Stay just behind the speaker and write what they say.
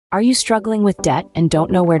Are you struggling with debt and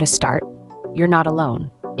don't know where to start? You're not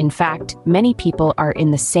alone. In fact, many people are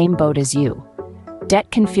in the same boat as you.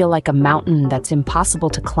 Debt can feel like a mountain that's impossible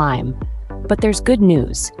to climb, but there's good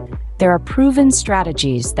news. There are proven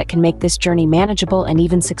strategies that can make this journey manageable and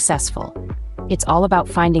even successful. It's all about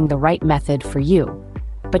finding the right method for you.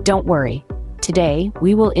 But don't worry. Today,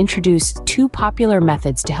 we will introduce two popular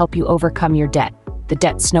methods to help you overcome your debt: the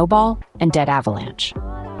debt snowball and debt avalanche.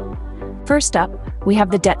 First up, we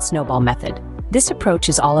have the debt snowball method. This approach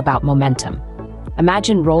is all about momentum.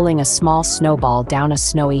 Imagine rolling a small snowball down a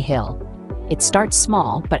snowy hill. It starts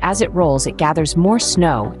small, but as it rolls, it gathers more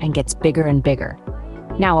snow and gets bigger and bigger.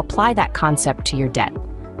 Now apply that concept to your debt.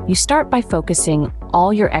 You start by focusing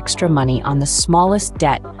all your extra money on the smallest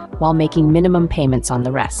debt while making minimum payments on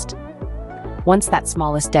the rest. Once that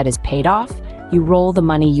smallest debt is paid off, you roll the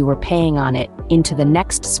money you were paying on it into the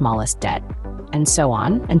next smallest debt, and so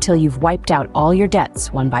on until you've wiped out all your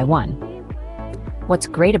debts one by one. What's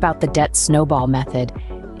great about the debt snowball method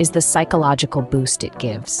is the psychological boost it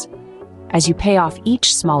gives. As you pay off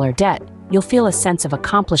each smaller debt, you'll feel a sense of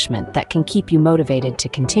accomplishment that can keep you motivated to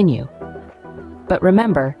continue. But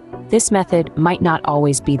remember, this method might not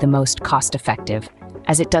always be the most cost-effective,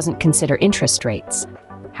 as it doesn't consider interest rates.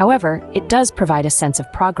 However, it does provide a sense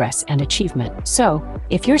of progress and achievement. So,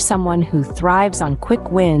 if you're someone who thrives on quick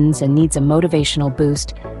wins and needs a motivational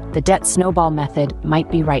boost, the debt snowball method might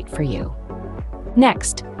be right for you.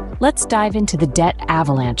 Next, let's dive into the debt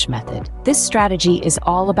avalanche method. This strategy is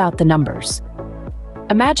all about the numbers.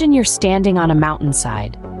 Imagine you're standing on a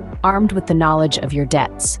mountainside, armed with the knowledge of your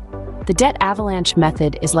debts. The debt avalanche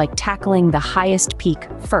method is like tackling the highest peak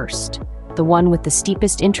first, the one with the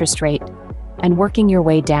steepest interest rate, and working your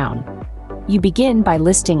way down. You begin by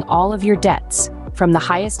listing all of your debts, from the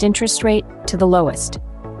highest interest rate to the lowest.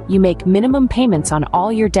 You make minimum payments on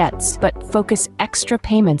all your debts, but focus extra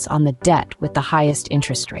payments on the debt with the highest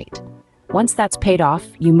interest rate. Once that's paid off,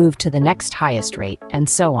 you move to the next highest rate, and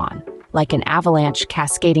so on, like an avalanche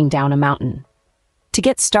cascading down a mountain. To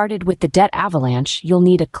get started with the debt avalanche, you'll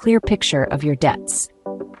need a clear picture of your debts.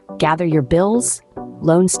 Gather your bills,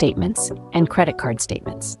 loan statements, and credit card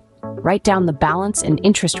statements. Write down the balance and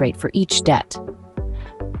interest rate for each debt.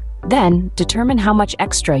 Then, determine how much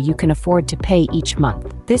extra you can afford to pay each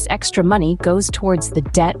month. This extra money goes towards the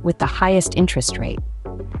debt with the highest interest rate.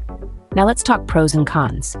 Now let's talk pros and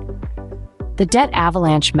cons. The debt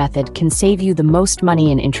avalanche method can save you the most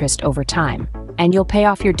money in interest over time, and you'll pay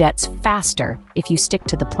off your debts faster if you stick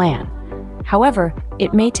to the plan. However,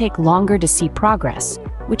 it may take longer to see progress,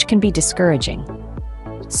 which can be discouraging.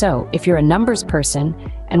 So, if you're a numbers person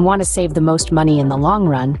and want to save the most money in the long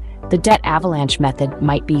run, the debt avalanche method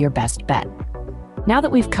might be your best bet. Now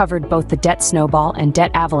that we've covered both the debt snowball and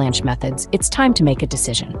debt avalanche methods, it's time to make a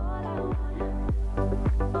decision.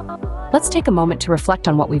 Let's take a moment to reflect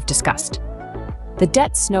on what we've discussed. The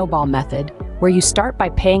debt snowball method, where you start by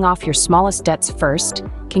paying off your smallest debts first,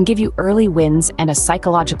 can give you early wins and a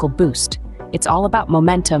psychological boost. It's all about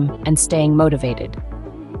momentum and staying motivated.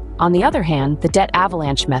 On the other hand, the debt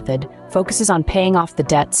avalanche method focuses on paying off the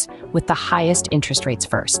debts with the highest interest rates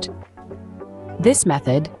first. This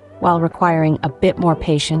method, while requiring a bit more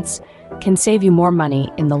patience, can save you more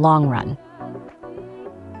money in the long run.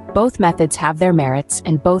 Both methods have their merits,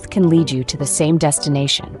 and both can lead you to the same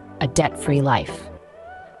destination, a debt-free life.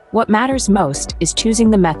 What matters most is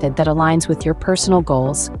choosing the method that aligns with your personal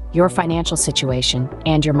goals, your financial situation,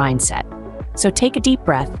 and your mindset. So take a deep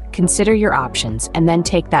breath, consider your options, and then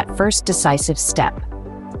take that first decisive step.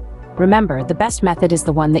 Remember, the best method is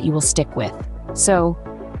the one that you will stick with. So,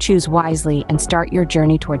 choose wisely and start your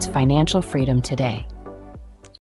journey towards financial freedom today.